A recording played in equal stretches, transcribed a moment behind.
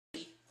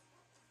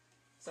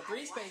So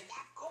three space.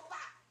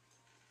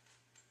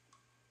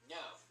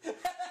 No.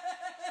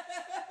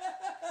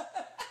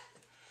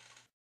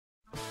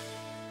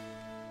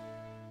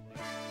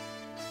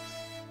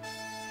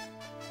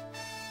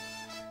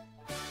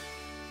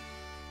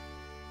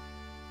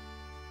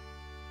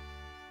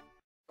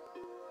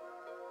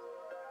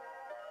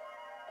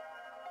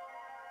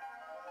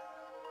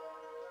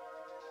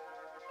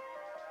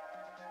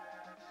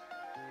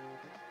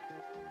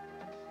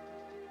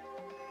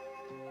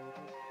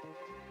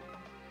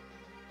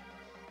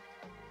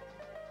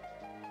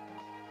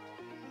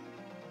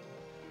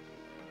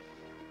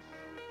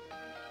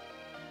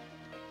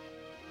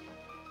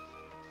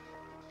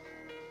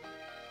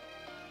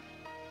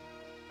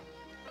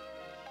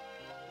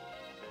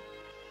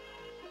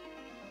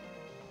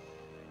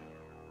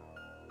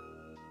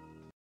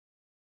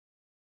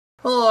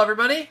 Hello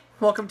everybody,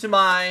 welcome to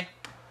my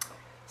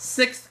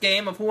 6th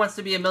game of Who Wants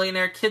to Be a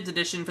Millionaire Kids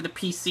Edition for the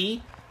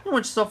PC, in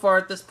which so far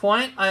at this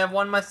point I have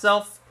won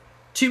myself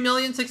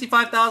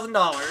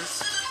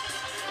 $2,065,000.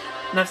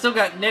 And I've still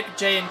got Nick,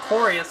 Jay, and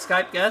Corey as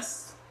Skype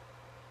guests.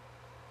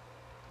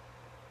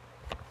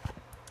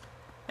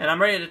 And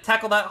I'm ready to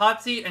tackle that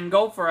hot seat and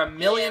go for $1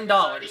 million.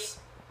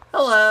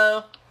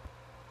 Hello!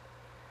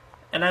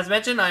 And as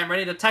mentioned, I am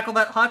ready to tackle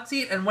that hot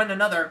seat and win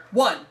another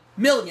 $1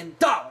 million!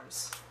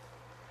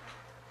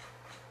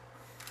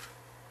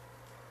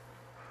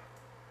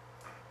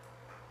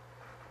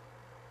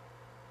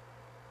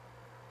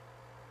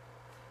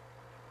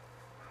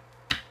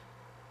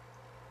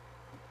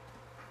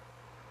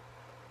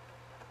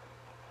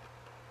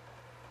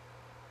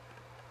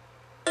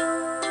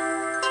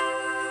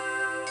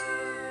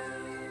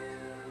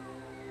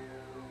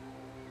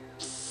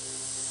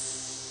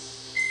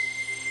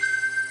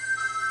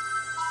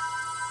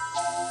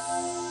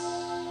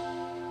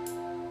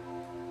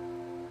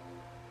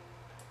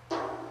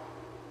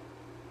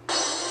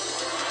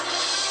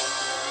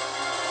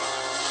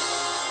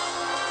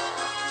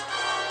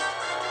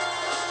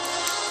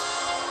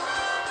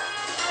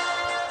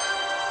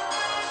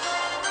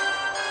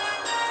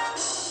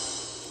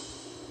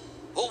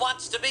 Who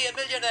Wants to Be a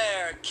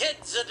Millionaire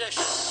Kids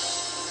Edition?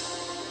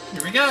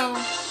 Here we go.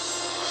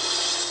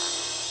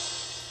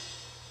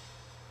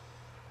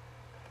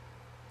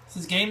 This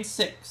is game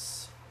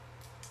 6.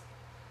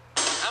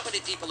 How many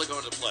people are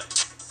going to play?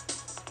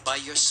 By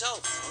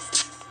yourself.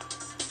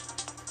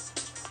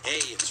 Hey,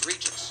 it's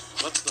Regis.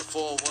 What's the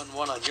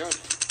 411 on your name?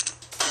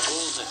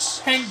 Coolness.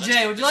 Hey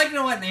Jay, would you like to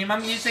know what name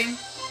I'm using?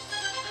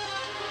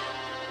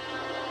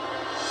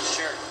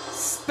 Sure.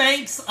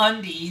 Spanx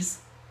Undies.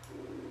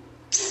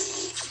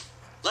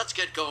 Let's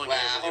get going here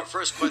with your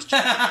first question.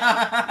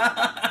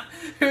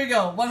 Here we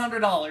go,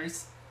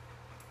 $100.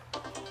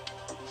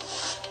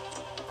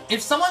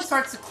 If someone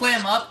starts to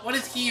clam up, what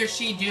is he or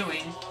she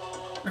doing?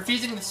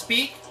 Refusing to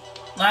speak?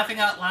 Laughing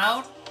out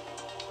loud?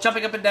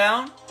 Jumping up and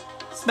down?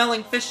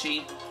 Smelling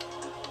fishy?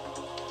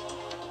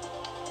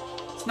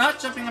 It's not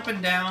jumping up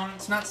and down,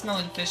 it's not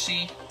smelling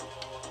fishy.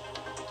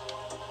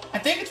 I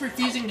think it's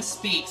refusing to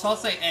speak, so I'll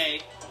say A.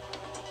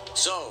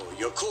 So,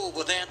 you're cool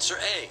with answer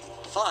A.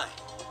 Fine.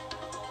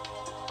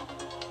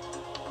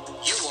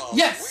 You are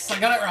Yes, I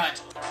wicked got it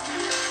right.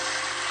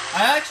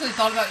 I actually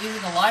thought about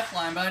using a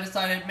lifeline, but I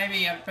decided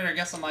maybe I better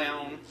guess on my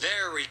own.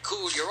 Very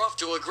cool. You're off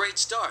to a great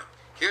start.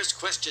 Here's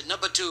question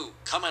number 2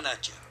 coming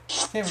at you.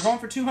 Okay, we're going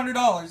for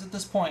 $200 at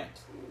this point.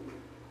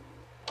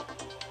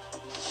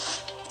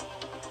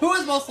 Who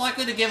is most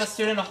likely to give a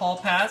student a hall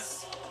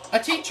pass? A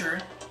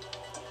teacher,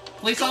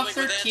 police Going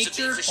officer, with answer B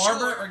teacher, for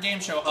barber, sure. or game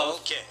show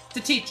host? Okay. The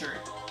teacher.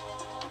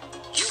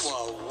 You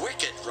are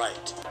wicked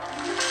right.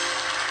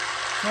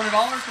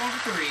 $200 going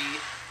for 3.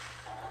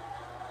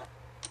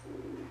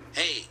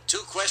 Hey, 2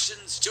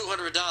 questions,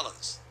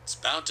 $200. It's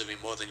bound to be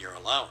more than your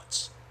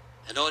allowance.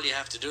 And all you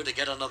have to do to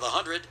get another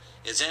 100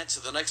 is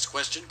answer the next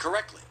question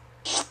correctly.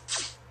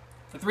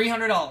 For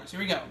 $300, here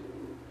we go.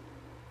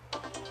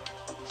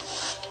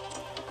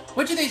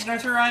 Which of these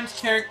nursery rhyme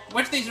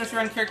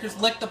characters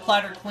licked the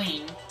platter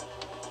clean?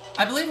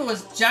 I believe it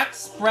was Jack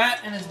Sprat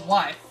and his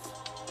wife.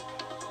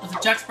 Was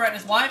it Jack Sprat and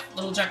his wife,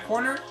 Little Jack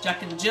Horner,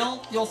 Jack and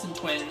Jill, the Olsen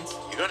twins?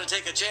 You're going to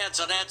take a chance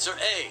on answer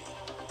A.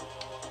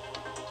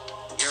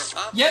 You're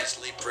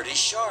obviously pretty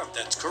sharp.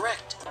 That's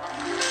correct.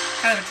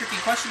 Kind of a tricky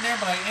question there,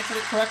 but I answered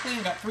it correctly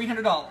and got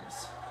 $300.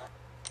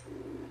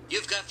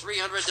 You've got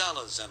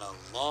 $300 and a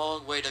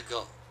long way to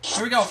go.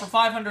 Here we go for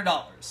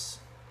 $500.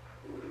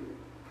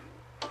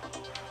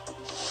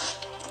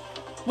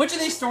 Which of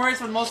these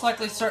stores would most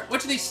likely serve a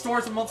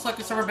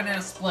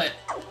banana split?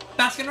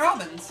 Baskin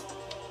Robbins.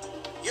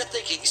 You're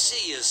thinking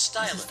C is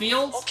stylish. Mrs.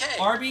 Fields, Okay.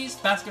 Arby's,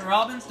 Baskin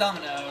Robbins,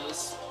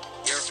 Domino's.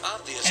 You're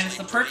obviously And it's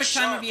the perfect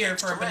time of year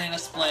for a banana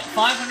split.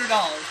 $500,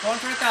 going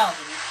for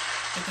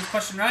 $1,000. Get this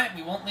question right,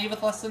 we won't leave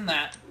with less than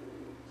that.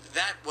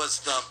 That was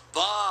the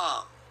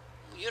bomb.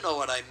 You know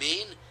what I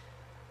mean.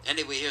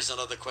 Anyway, here's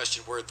another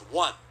question worth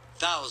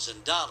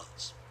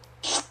 $1,000.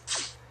 Here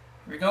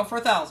we go for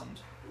 $1,000.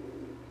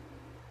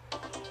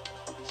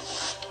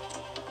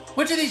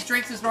 Which of these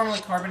drinks is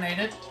normally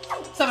carbonated?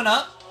 7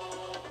 Up,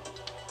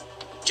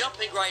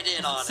 Jumping right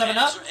in on 7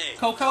 Up, answer A.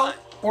 Cocoa, Fine.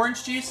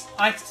 Orange Juice,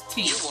 Iced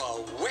Tea. You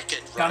are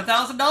wicked, Got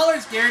right?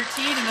 $1,000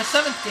 guaranteed, and the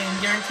 7th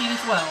game guaranteed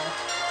as well.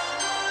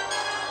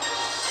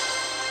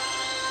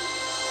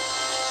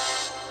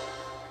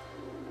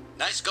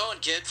 Nice going,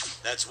 kid.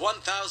 That's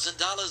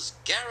 $1,000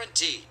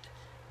 guaranteed.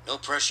 No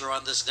pressure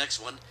on this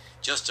next one.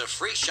 Just a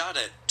free shot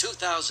at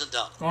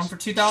 $2,000. Going for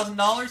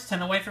 $2,000,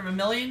 10 away from $1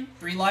 million,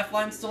 3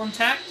 lifelines still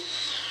intact.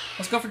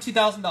 Let's go for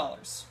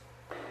 $2,000.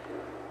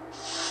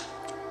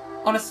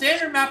 On a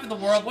standard map of the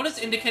world, what is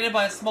indicated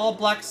by a small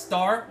black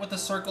star with a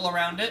circle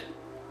around it?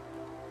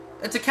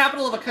 It's a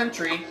capital of a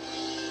country.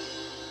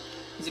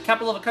 Is it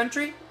capital of a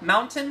country?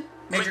 Mountain?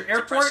 Major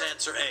airport?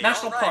 Answer A.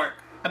 National All right. park?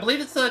 I believe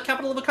it's the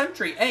capital of a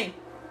country. A.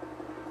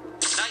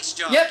 Nice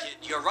job, Yep. kid.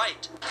 You're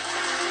right.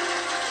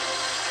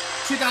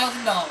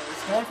 $2,000.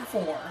 Going for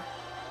 4.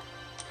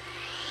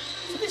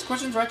 Some of these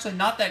questions are actually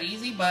not that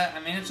easy, but I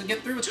managed to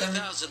get through with them.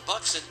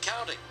 $2,000 and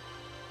counting.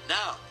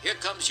 Now, here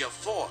comes your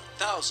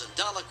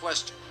 $4,000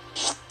 question.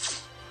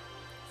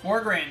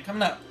 4 grand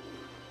coming up.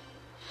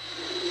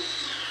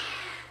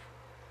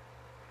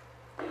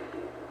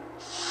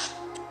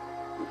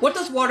 What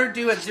does water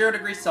do at 0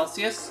 degrees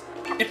Celsius?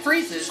 It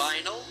freezes.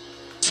 Final.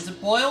 Does it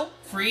boil,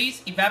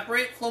 freeze,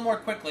 evaporate, flow more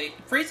quickly?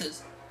 It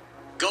freezes.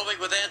 Going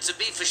with answer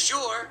B for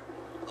sure.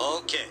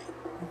 Okay.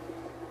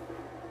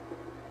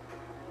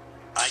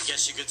 I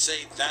guess you could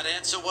say that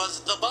answer was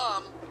the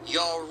bomb.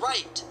 You're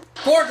right.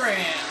 4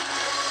 grand.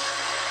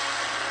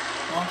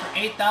 Going for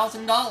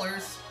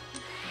 $8,000.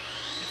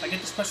 If I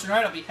get this question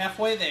right, I'll be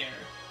halfway there.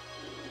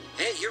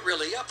 Hey, you're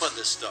really up on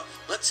this stuff.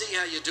 Let's see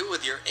how you do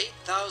with your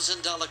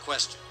 $8,000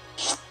 question.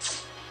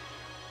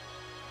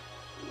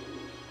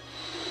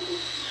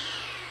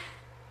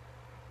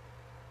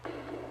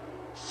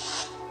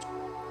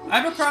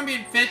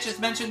 Abercrombie & Fitch is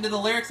mentioned in the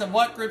lyrics of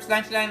what group's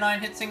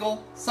 1999 hit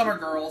single, Summer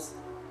Girls?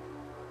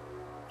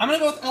 I'm gonna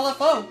go with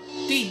LFO.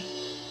 D.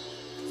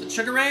 Is it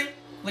Sugar Ray,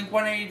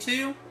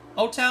 Blink-182,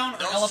 O-Town, or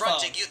No LFO?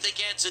 fronting, you think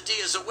answer D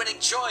is a winning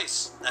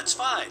choice. That's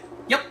fine.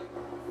 Yep.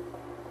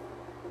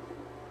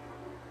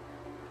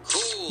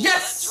 Cool.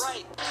 Yes! That's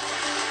right.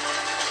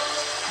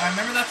 I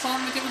remember that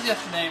song like it was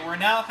yesterday. We're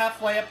now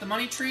halfway up the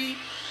money tree.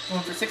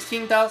 Going for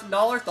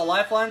 $16,000. The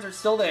lifelines are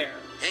still there.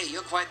 Hey,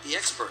 you're quite the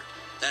expert.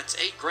 That's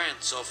 8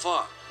 grand so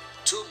far.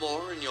 2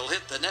 more and you'll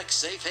hit the next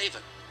safe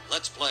haven.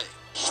 Let's play.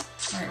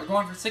 Alright, we're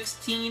going for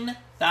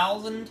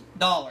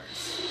 $16,000.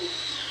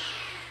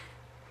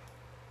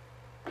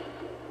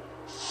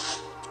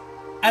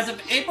 As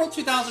of April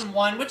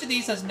 2001, which of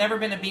these has never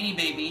been a Beanie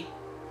Baby?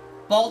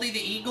 Baldy the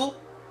Eagle?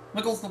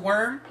 Wiggles the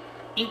Worm?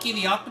 Inky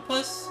the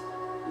Octopus?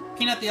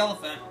 Peanut the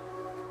Elephant?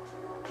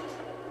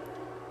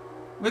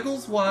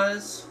 Wiggles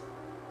was...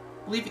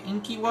 I believe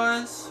Inky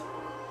was...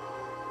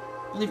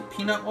 I believe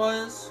Peanut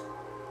was...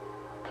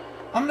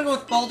 I'm gonna go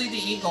with Baldy the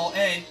Eagle,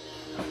 A.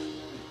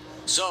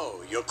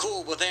 So, you're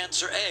cool with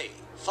answer A.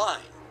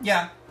 Fine.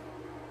 Yeah.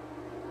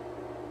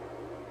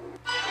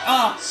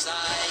 Ah!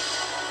 Sigh.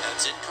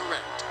 That's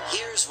incorrect.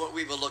 Here's what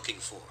we were looking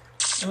for.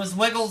 It was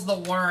Wiggles the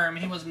Worm.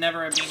 He was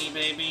never a Beanie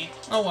Baby.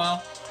 Oh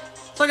well.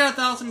 So I got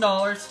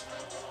 $1,000.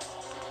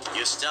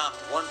 You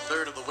stopped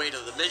 1/3 of the way to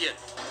the million.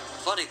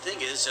 Funny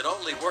thing is, it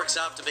only works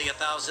out to be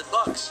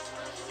 $1,000.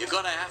 You're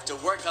gonna have to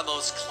work on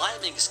those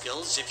climbing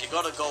skills if you're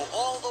gonna go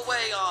all the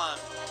way on.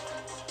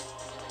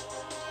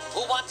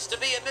 Who wants to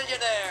be a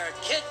millionaire?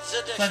 Kids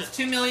Edition. So that's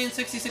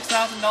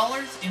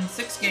 $2,066,000 in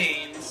 6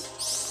 games.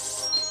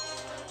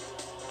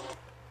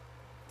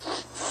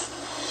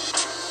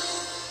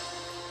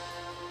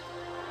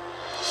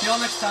 See you all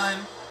next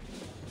time.